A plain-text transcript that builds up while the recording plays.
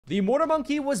The Mortar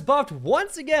Monkey was buffed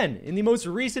once again in the most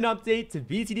recent update to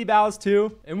BTD Battles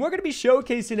 2, and we're going to be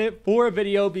showcasing it for a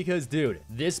video because, dude,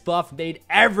 this buff made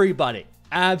everybody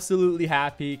absolutely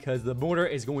happy because the Mortar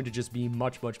is going to just be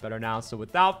much better now. So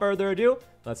without further ado,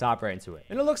 let's hop right into it.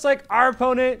 And it looks like our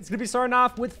opponent is going to be starting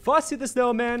off with Fussy the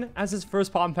Snowman as his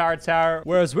first palm power tower,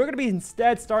 whereas we're going to be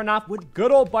instead starting off with good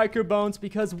old Biker Bones,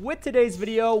 because with today's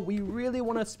video, we really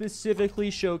want to specifically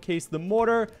showcase the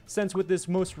Mortar, since with this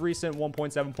most recent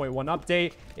 1.7.1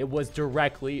 update, it was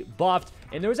directly buffed,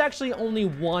 and there was actually only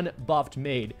one buffed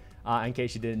made. In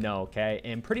case you didn't know, okay?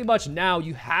 And pretty much now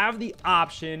you have the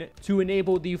option to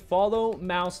enable the follow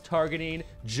mouse targeting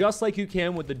just like you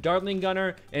can with the Dartling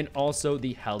Gunner and also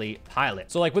the Heli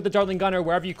Pilot. So like with the Dartling Gunner,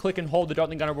 wherever you click and hold, the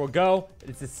Dartling Gunner will go.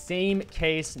 It's the same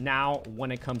case now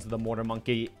when it comes to the Mortar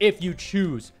Monkey, if you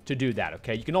choose to do that,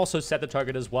 okay? You can also set the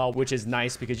target as well, which is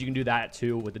nice because you can do that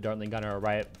too with the Dartling Gunner,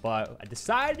 right? But I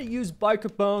decided to use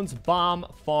Biker Bones, Bomb,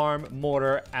 Farm,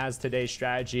 Mortar as today's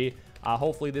strategy.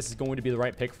 Hopefully this is going to be the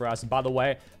right pick for us. And by the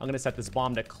way, I'm going to set this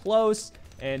bomb to close,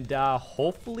 and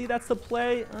hopefully that's the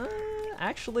play.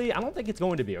 Actually, I don't think it's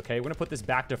going to be, okay? We're going to put this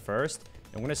back to first,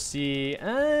 and we're going to see,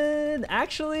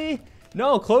 actually,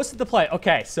 no, close to the play.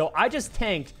 Okay, so I just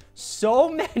tanked so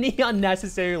many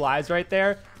unnecessary lives right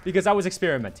there because I was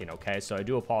experimenting, okay? So I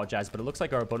do apologize, but it looks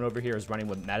like our opponent over here is running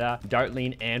with Meta,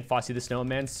 Dartling, and Fussy the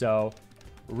Snowman, so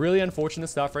really unfortunate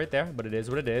stuff right there, but it is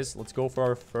what it is. Let's go for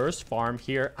our first farm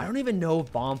here. I don't even know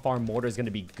if Bomb Farm Mortar is going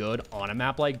to be good on a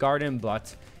map like Garden,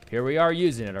 but here we are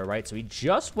using it, all right? So he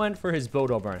just went for his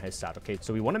boat over on his side, okay?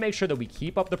 So we want to make sure that we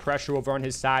keep up the pressure over on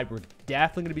his side. We're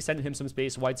definitely going to be sending him some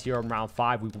space whites here on round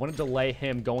 5. We want to delay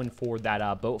him going for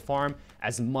that boat farm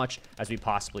as much as we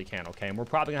possibly can, okay? And we're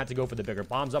probably going to have to go for the bigger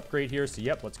bombs upgrade here. So,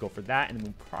 yep, let's go for that. And then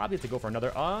we'll probably have to go for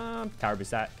another tower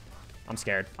reset. I'm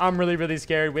scared. I'm really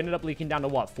scared. We ended up leaking down to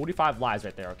what? 45 lives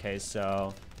right there. Okay,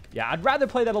 so yeah, I'd rather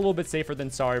play that a little bit safer than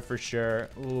sorry for sure.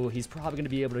 Ooh, he's probably going to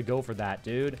be able to go for that,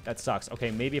 dude. That sucks. Okay,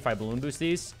 maybe if I balloon boost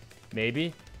these.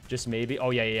 Maybe. Just maybe. Oh,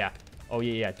 yeah. Oh,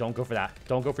 yeah. Don't go for that.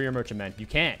 Don't go for your merchantman. You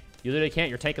can't. You literally can't.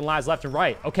 You're taking lives left and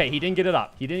right. Okay, he didn't get it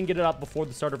up. He didn't get it up before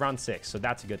the start of round 6, so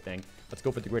that's a good thing. Let's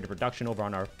go for the greater production over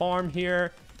on our farm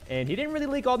here. And he didn't really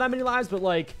leak all that many lives, but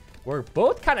like, we're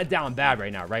both kind of down bad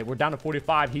right now, right? We're down to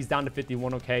 45. He's down to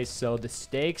 51. Okay, so the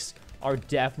stakes are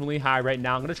definitely high right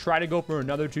now. I'm going to try to go for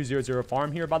another 2-0-0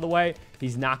 farm here, by the way.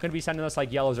 He's not going to be sending us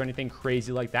like yellows or anything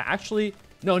crazy like that. Actually,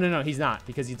 no, he's not,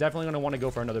 because he's definitely going to want to go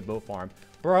for another boat farm.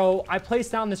 Bro, I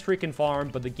placed down this freaking farm,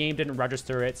 but the game didn't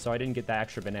register it, so I didn't get that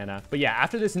extra banana. But yeah,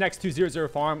 after this next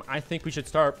 2-0-0 farm, I think we should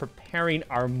start preparing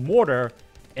our Mortar.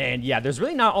 And yeah, there's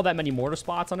really not all that many Mortar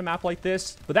spots on a map like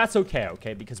this, but that's okay,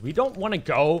 because we don't want to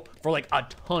go for like a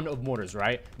ton of Mortars,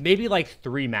 right? Maybe like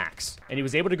 3 max. And he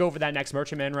was able to go for that next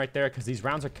merchantman right there because these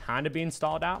rounds are kind of being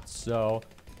stalled out. So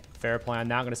fair plan.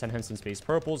 Now I'm going to send him some space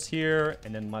purples here,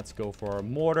 and then let's go for our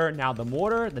Mortar. Now the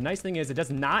Mortar, the nice thing is it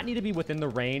does not need to be within the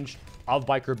range of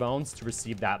Biker Bones to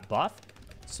receive that buff.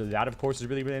 So that, of course, is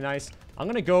really nice. I'm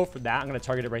going to go for that. I'm going to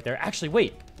target it right there. Actually,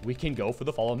 wait. We can go for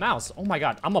the follow mouse. Oh my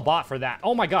god, I'm a bot for that.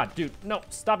 Oh my god, dude, no,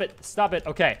 stop it.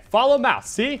 Okay, follow mouse,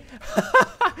 see?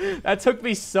 That took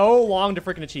me so long to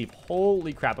freaking achieve.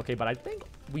 Holy crap. Okay, but I think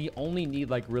we only need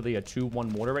like really a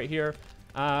 2-1 Mortar right here.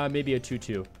 Maybe a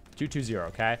 2-2. 2-2-0,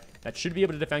 okay? That should be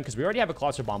able to defend because we already have a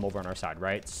cluster bomb over on our side,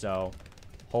 right? So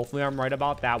hopefully I'm right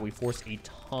about that. We forced a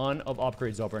ton of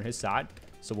upgrades over on his side.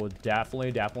 So we'll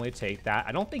definitely take that.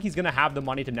 I don't think he's going to have the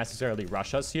money to necessarily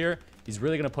rush us here. He's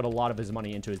really going to put a lot of his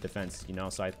money into his defense, you know?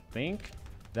 So I think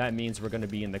that means we're going to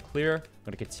be in the clear. I'm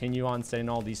going to continue on sending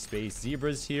all these space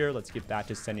zebras here. Let's get back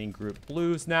to sending group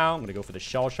blues now. I'm going to go for the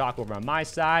shell shock over on my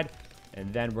side.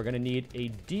 And then we're going to need a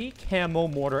D-camo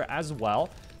Mortar as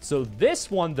well. So this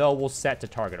one, though, we'll set to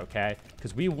target, okay?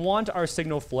 Because we want our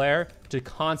signal flare to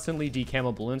constantly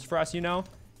D-camo balloons for us, you know?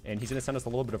 And he's going to send us a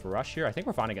little bit of a rush here. I think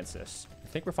we're fine against this. I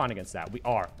think we're fine against that. We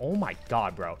are. Oh my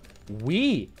god, bro.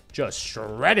 We just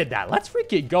shredded that. Let's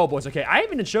freaking go, boys. Okay, I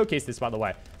haven't even showcased this, by the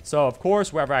way. So, of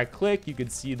course, wherever I click, you can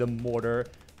see the Mortar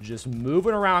just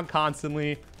moving around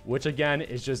constantly, which, again,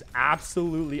 is just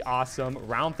absolutely awesome.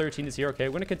 Round 13 is here. Okay,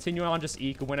 we're going to continue on just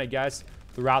eco-win, I guess,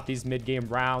 throughout these mid-game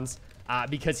rounds.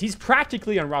 Because he's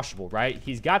practically unrushable, right?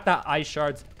 He's got that Ice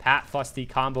Shards, Pat Fussy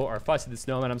combo, or Fussy the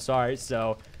Snowman, I'm sorry.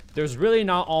 So there's really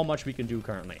not all much we can do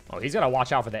currently. Oh, he's got to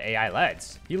watch out for the AI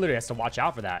LEDs. He literally has to watch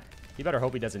out for that. He better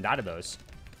hope he doesn't die to those.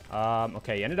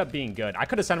 Okay, he ended up being good. I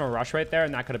could have sent him a rush right there,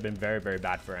 and that could have been very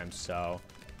bad for him. So,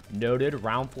 noted.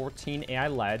 Round 14 AI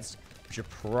LEDs. We should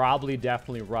probably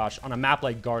definitely rush on a map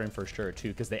like Garden for sure, too,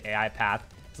 because the AI path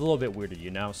is a little bit weirder,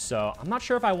 you know? So, I'm not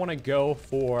sure if I want to go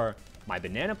for my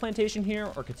banana plantation here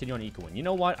or continue on ecoing. You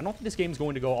know what? I don't think this game's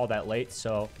going to go all that late,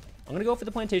 so I'm going to go for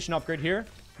the plantation upgrade here.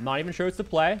 I'm not even sure it's the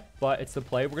play, but it's the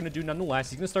play we're going to do nonetheless.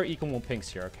 He's going to start ecoing pinks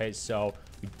here, okay? So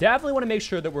we definitely want to make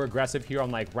sure that we're aggressive here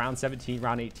on, like, round 17,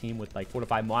 round 18 with, like, 4 to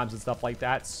 5 mobs and stuff like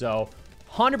that. So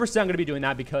 100% going to be doing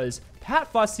that because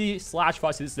Pat Fussy /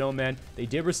 Fussy the Snowman, they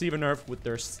did receive a nerf with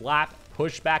their slap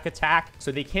pushback attack.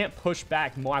 So they can't push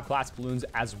back Moab class balloons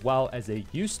as well as they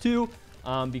used to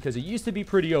because it used to be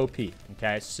pretty OP,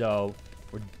 okay? So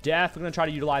we're definitely going to try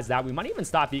to utilize that. We might even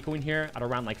stop ecoing here at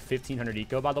around like 1500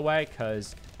 eco, by the way,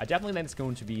 because I definitely think it's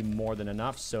going to be more than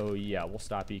enough. So yeah, we'll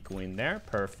stop ecoing there.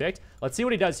 Perfect. Let's see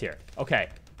what he does here. Okay,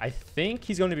 I think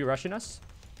he's going to be rushing us.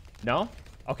 No?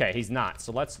 Okay, he's not.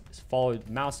 So let's follow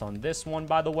mouse on this one,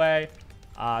 by the way.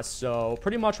 So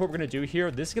pretty much what we're going to do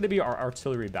here, this is going to be our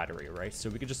artillery battery, right? So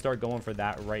we could just start going for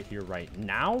that right here, right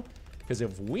now. Because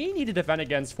if we need to defend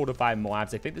against 4 to 5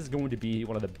 Moabs, I think this is going to be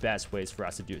one of the best ways for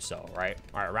us to do so, right?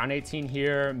 All right, round 18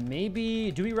 here.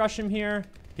 Maybe, do we rush him here?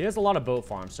 He has a lot of boat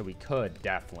farms, so we could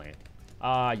definitely.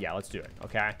 Yeah, let's do it,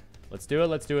 okay? Let's do it,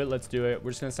 let's do it, let's do it.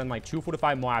 We're just going to send like 2 4 to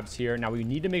 5 Moabs here. Now, we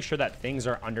need to make sure that things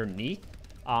are underneath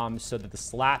so that the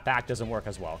slap back doesn't work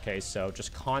as well, okay? So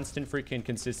just constant freaking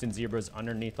consistent zebras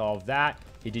underneath all of that.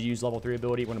 He did use level 3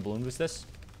 ability. We're going to balloon boost this.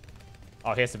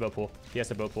 Oh, he has the boat pool. He has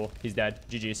the boat pool. He's dead.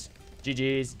 GG's.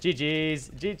 GG's, GG's,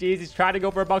 GG's. He's trying to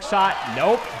go for a buckshot.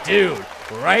 Nope. Dude,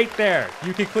 right there.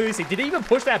 You can clearly see. Did he even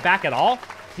push that back at all?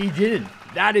 He didn't.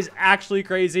 That is actually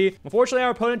crazy. Unfortunately,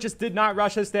 our opponent just did not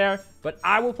rush us there, but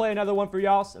I will play another one for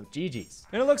y'all, so GG's.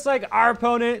 And it looks like our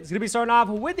opponent is going to be starting off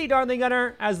with the Darling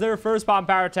Gunner as their first bomb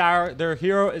power tower. Their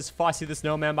hero is Fussy the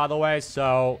Snowman, by the way,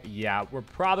 so yeah, we're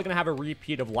probably going to have a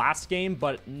repeat of last game,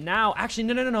 but now, actually,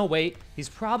 no, wait. He's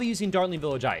probably using Darling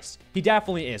Village Ice. He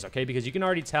definitely is, okay, because you can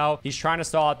already tell he's trying to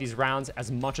stall out these rounds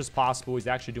as much as possible. He's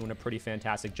actually doing a pretty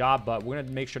fantastic job, but we're going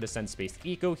to make sure to send Spaced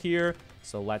Eco here.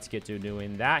 So let's get to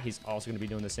doing that. He's also going to be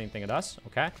doing the same thing at us,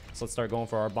 okay? So let's start going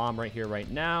for our bomb right here, right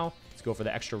now. Let's go for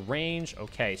the extra range.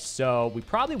 Okay, so we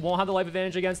probably won't have the life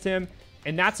advantage against him,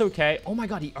 and that's okay. Oh my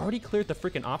god, he already cleared the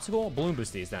freaking obstacle. Balloon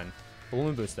boost these then.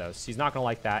 Balloon boost those. He's not going to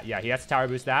like that. Yeah, he has to tower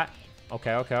boost that.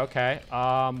 Okay, okay.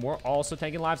 We're also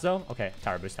taking lives, though. Okay,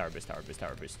 tower boost.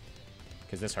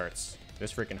 Because this hurts.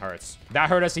 This freaking hurts. That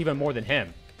hurt us even more than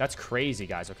him. That's crazy,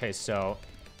 guys. Okay, so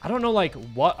I don't know, like,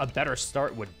 what a better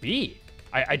start would be.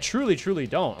 I truly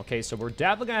don't. Okay, so we're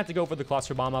definitely going to have to go for the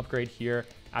cluster bomb upgrade here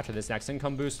after this next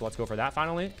income boost. So let's go for that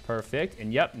finally. Perfect.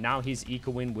 And yep, now he's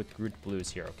ecoing with Groot Blues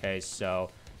here. Okay, so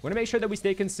we're going to make sure that we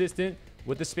stay consistent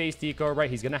with the Spaced Eco, right?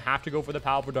 He's going to have to go for the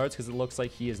powerful darts because it looks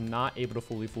like he is not able to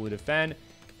fully defend.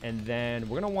 And then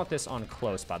we're going to want this on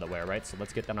close, by the way, right? So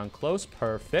let's get that on close.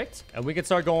 Perfect. And we can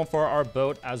start going for our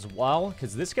boat as well,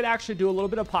 because this could actually do a little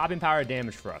bit of popping power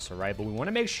damage for us, all right? But we want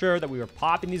to make sure that we are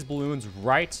popping these balloons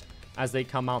right as they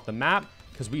come out the map,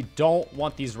 because we don't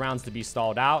want these rounds to be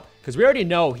stalled out, because we already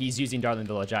know he's using Darling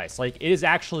Village Ice. Like, it is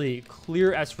actually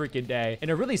clear as freaking day,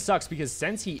 and it really sucks because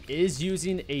since he is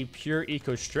using a pure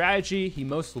eco strategy, he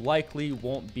most likely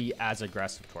won't be as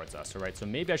aggressive towards us, all right? So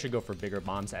maybe I should go for bigger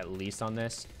bombs at least on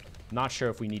this. Not sure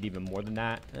if we need even more than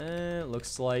that.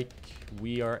 Looks like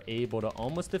we are able to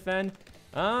almost defend.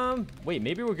 Wait,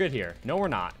 maybe we're good here. No, we're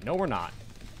not.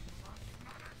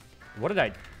 What did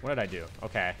I do?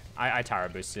 Okay, I tower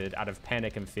boosted out of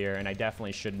panic and fear, and I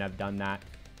definitely shouldn't have done that.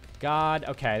 God,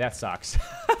 okay, that sucks.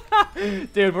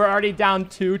 Dude, we're already down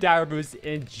 2 tower boosts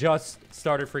and just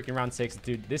started freaking round 6.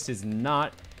 Dude, this is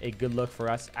not a good look for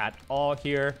us at all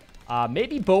here.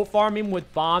 Maybe boat farming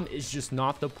with bomb is just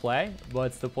not the play, but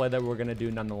it's the play that we're going to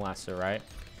do nonetheless, all right?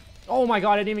 Oh my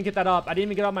god, I didn't even get that up. I didn't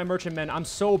even get up my merchantman. I'm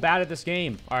so bad at this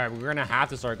game. All right, we're going to have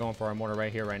to start going for our mortar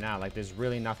right here, right now. Like, there's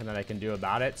really nothing that I can do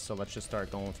about it, so let's just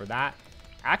start going for that.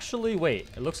 Actually, wait.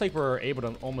 It looks like we're able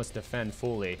to almost defend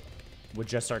fully with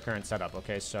just our current setup.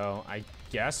 Okay, so I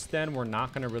guess then we're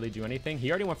not going to really do anything. He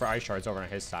already went for ice shards over on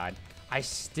his side. I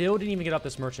still didn't even get up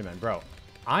this merchantman, bro.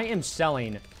 I am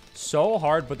selling so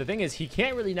hard, but the thing is, he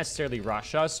can't really necessarily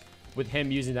rush us with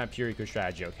him using that pure eco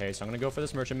strategy. Okay, so I'm going to go for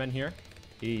this merchantman here.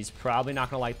 He's probably not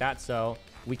going to like that, so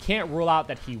we can't rule out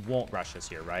that he won't rush us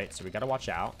here, right? So we got to watch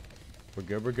out. We're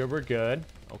good.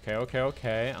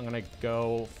 Okay. I'm going to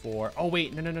go for... Oh,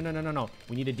 wait. No.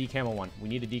 We need a decamo one. We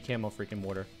need a decamo freaking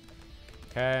mortar.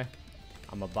 Okay.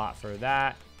 I'm a bot for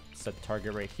that. Set the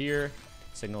target right here.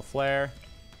 Signal flare.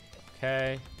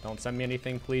 Okay. Don't send me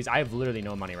anything, please. I have literally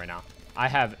no money right now. I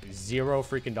have $0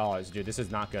 freaking dollars, dude. This is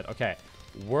not good. Okay.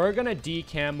 We're going to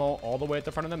decamo all the way at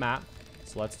the front of the map.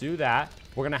 So let's do that.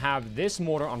 We're going to have this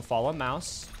mortar on follow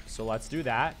mouse. So let's do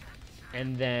that.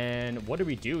 And then what do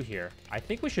we do here? I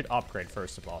think we should upgrade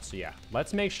first of all. So yeah,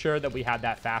 let's make sure that we have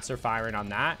that faster firing on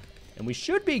that. And we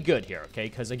should be good here, okay?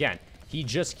 Because again, he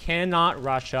just cannot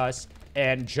rush us.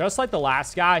 And just like the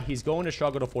last guy, he's going to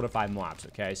struggle to fortify mobs,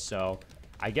 okay? So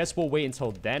I guess we'll wait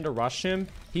until then to rush him.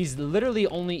 He's literally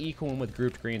only equaling with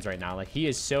grouped greens right now. Like, he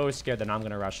is so scared that I'm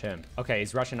going to rush him. Okay,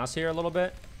 he's rushing us here a little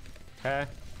bit. Okay.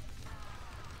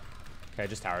 Okay,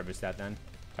 just tower boost that then.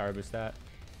 Tower boost that.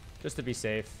 Just to be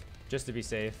safe. Just to be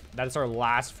safe. That is our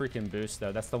last freaking boost,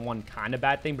 though. That's the one kind of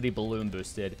bad thing, but he balloon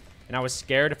boosted. And I was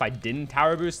scared if I didn't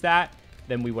tower boost that,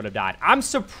 then we would have died. I'm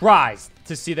surprised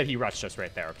to see that he rushed us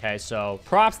right there, okay? So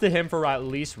props to him for at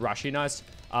least rushing us.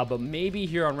 But maybe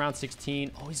here on round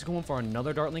 16. Oh, he's going for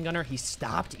another Dartling Gunner. He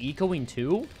stopped ecoing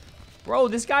too? Bro,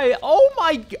 this guy... Oh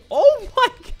my God. Oh my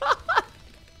God.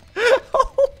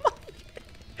 Oh my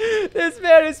God. This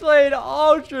man is playing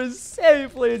ultra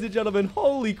safe, ladies and gentlemen.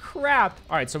 Holy crap.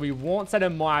 All right, so we won't set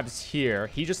him mobs here.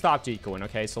 He just stopped ecoing,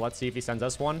 okay? So let's see if he sends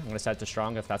us one. I'm going to set it to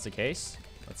strong if that's the case.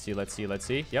 Let's see, let's see, let's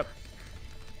see. Yep.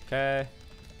 Okay.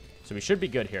 So we should be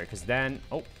good here because then...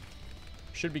 Oh.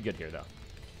 Should be good here, though.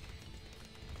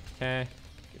 Okay,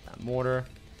 get that mortar.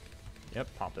 Yep,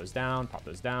 pop those down, pop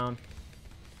those down.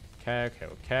 Okay, okay,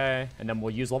 okay. And then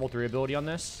we'll use level 3 ability on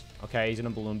this. Okay, he's gonna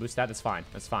balloon boost that. That's fine.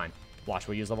 That's fine. Watch,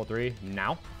 we'll use level 3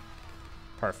 now.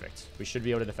 Perfect. We should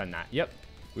be able to defend that. Yep.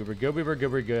 We were good, we were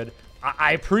good, we're good.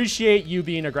 I appreciate you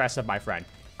being aggressive, my friend.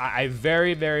 I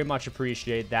very, very much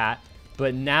appreciate that.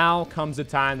 But now comes the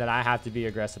time that I have to be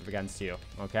aggressive against you,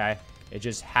 okay? It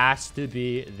just has to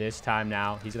be this time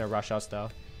now. He's gonna rush us, though.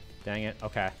 Dang it.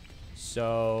 Okay.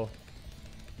 So,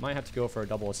 might have to go for a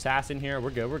double assassin here. We're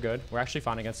good. We're good. We're actually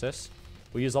fine against this.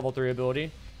 We'll use level 3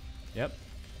 ability. Yep.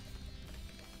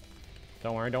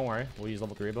 Don't worry. Don't worry. We'll use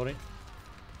level 3 ability.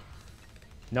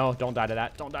 No, don't die to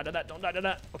that. Don't die to that. Don't die to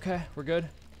that. Okay, we're good.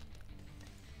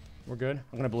 We're good.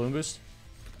 I'm going to balloon boost.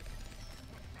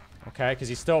 Okay, because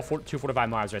he's still 245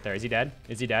 mobs right there. Is he dead?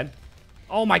 Is he dead?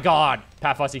 Oh my God.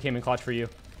 Pat Fussy came in clutch for you.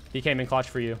 He came in clutch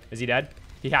for you. Is he dead?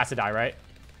 He has to die, right?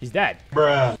 He's dead.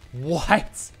 Bruh.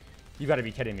 What? You gotta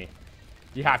be kidding me.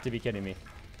 You have to be kidding me.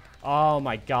 Oh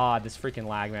my God, this freaking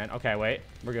lag, man. Okay, wait.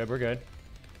 We're good, we're good.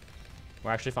 We're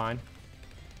actually fine.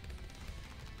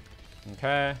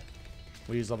 Okay.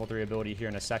 We'll use level 3 ability here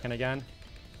in a second again.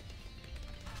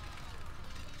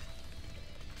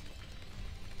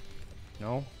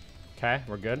 No. Okay,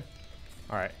 we're good.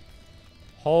 All right.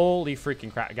 Holy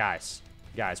freaking crap. Guys,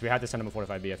 we had to send him a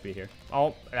fortified BFB here.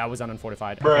 Oh, that was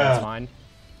unfortified. Okay, that's fine.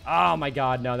 Oh my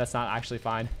God, no, that's not actually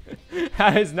fine.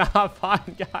 That is not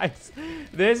fine, guys.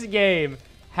 This game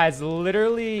has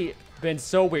literally been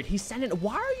so weird. He's sending...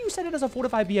 Why are you sending us a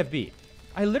fortified BFB?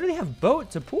 I literally have boat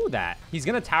to pull that. He's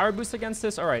going to tower boost against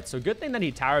this. All right, so good thing that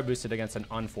he tower boosted against an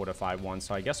unfortified one,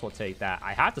 so I guess we'll take that.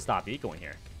 I have to stop ecoing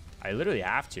here. I literally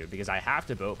have to because I have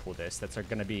to boat pull this. That's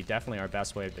going to be definitely our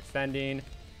best way of defending.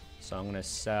 So I'm going to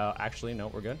sell... Actually, no,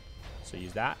 we're good. So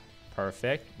use that.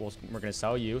 Perfect. We're going to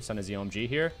sell you. Send a ZOMG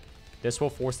here. This will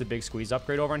force the big squeeze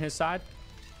upgrade over on his side.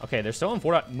 Okay, they're still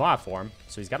in mob form,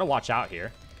 so he's got to watch out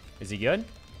here. Is he good?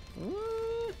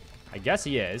 I guess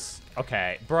he is.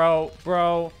 Okay, bro,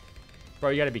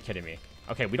 you got to be kidding me.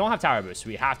 Okay, we don't have tower boost, so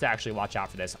we have to actually watch out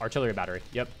for this. Artillery battery.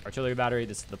 Yep, artillery battery.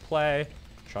 This is the play.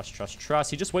 Trust, trust,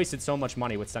 trust. He just wasted so much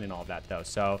money with sending all of that, though.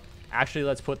 So actually,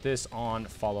 let's put this on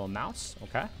follow mouse.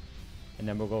 Okay, and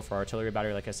then we'll go for artillery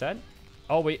battery, like I said.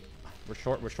 Oh, wait. We're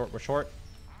short, we're short, we're short.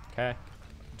 Okay.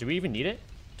 Do we even need it?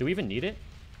 Do we even need it?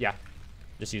 Yeah.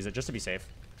 Just use it, just to be safe.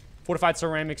 Fortified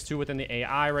ceramics, too, within the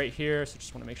AI right here. So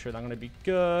just want to make sure that I'm going to be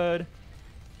good.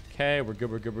 Okay, we're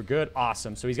good, we're good, we're good.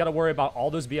 Awesome. So he's got to worry about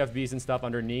all those BFBs and stuff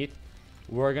underneath.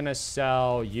 We're going to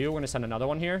sell you. We're going to send another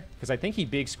one here. Because I think he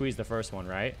big squeezed the first one,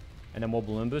 right? And then we'll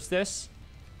balloon boost this.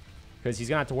 Because he's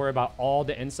going to have to worry about all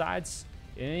the insides.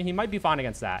 And he might be fine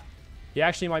against that. He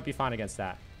actually might be fine against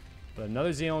that. But another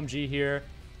ZOMG here.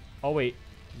 Oh, wait.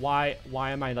 Why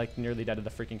am I, like, nearly dead to the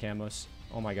freaking camos?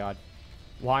 Oh, my God.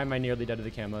 Why am I nearly dead to the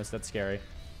camos? That's scary.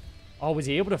 Oh, was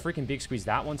he able to freaking big squeeze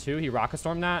that one, too? He rocket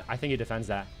stormed that? I think he defends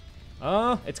that.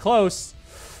 Oh, it's close.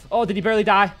 Oh, did he barely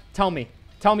die? Tell me.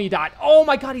 Tell me he died. Oh,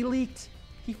 my God, he leaked.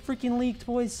 He freaking leaked,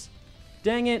 boys.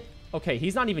 Dang it. Okay,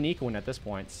 he's not even equaling at this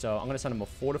point, so I'm going to send him a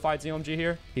fortified ZOMG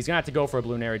here. He's going to have to go for a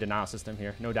Bloon area denial system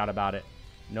here. No doubt about it.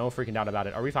 No freaking doubt about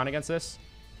it. Are we fine against this?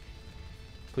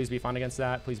 Please be fine against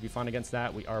that. Please be fine against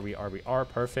that. We are.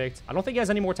 Perfect. I don't think he has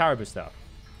any more tower boost, though.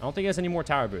 I don't think he has any more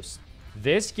tower boost.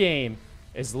 This game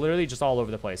is literally just all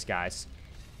over the place, guys.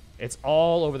 It's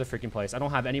all over the freaking place. I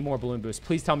don't have any more balloon boost.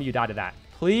 Please tell me you die to that.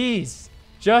 Please.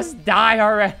 Just die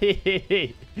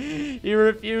already. He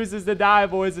refuses to die,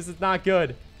 boys. This is not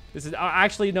good. This is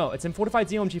actually, no, it's in fortified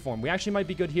ZOMG form. We actually might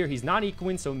be good here. He's not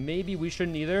ecoing, so maybe we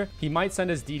shouldn't either. He might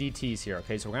send us DDTs here.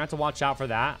 Okay, so we're gonna have to watch out for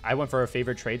that. I went for our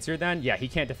favorite trades here then. Yeah, he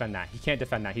can't defend that. He can't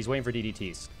defend that. He's waiting for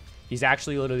DDTs. He's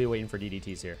actually literally waiting for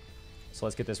DDTs here. So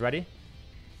let's get this ready. And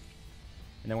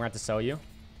then we're gonna have to sell you.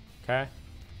 Okay.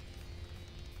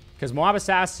 Because Moab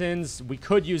Assassins, we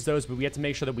could use those, but we have to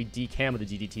make sure that we decam with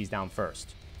the DDTs down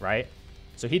first, right?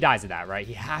 So he dies to that, right?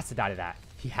 He has to die to that.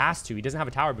 He has to. He doesn't have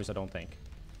a tower boost, I don't think.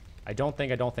 I don't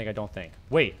think.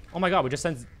 Wait. Oh my god, we just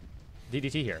sent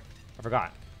DDT here. I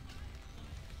forgot.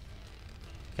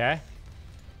 Okay.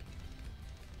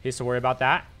 He has to worry about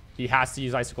that. He has to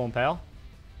use Icicle Impale.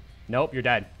 Nope, you're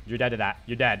dead. You're dead to that.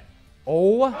 You're dead.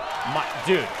 Oh my...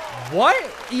 Dude,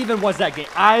 what even was that game?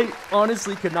 I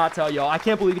honestly could not tell y'all. I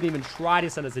can't believe he didn't even try to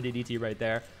send us a DDT right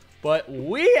there. But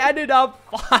we ended up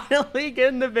finally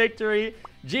getting the victory.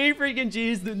 G freaking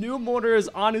G's. The new Mortar is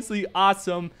honestly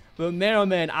awesome. But man, oh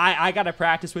man, I gotta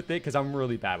practice with it because I'm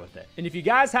really bad with it. And if you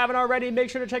guys haven't already, make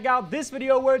sure to check out this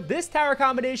video where this tower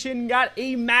combination got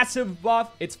a massive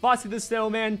buff. It's Fussy the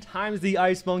Snowman times the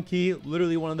Ice Monkey.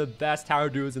 Literally one of the best tower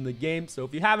duos in the game. So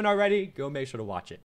if you haven't already, go make sure to watch it.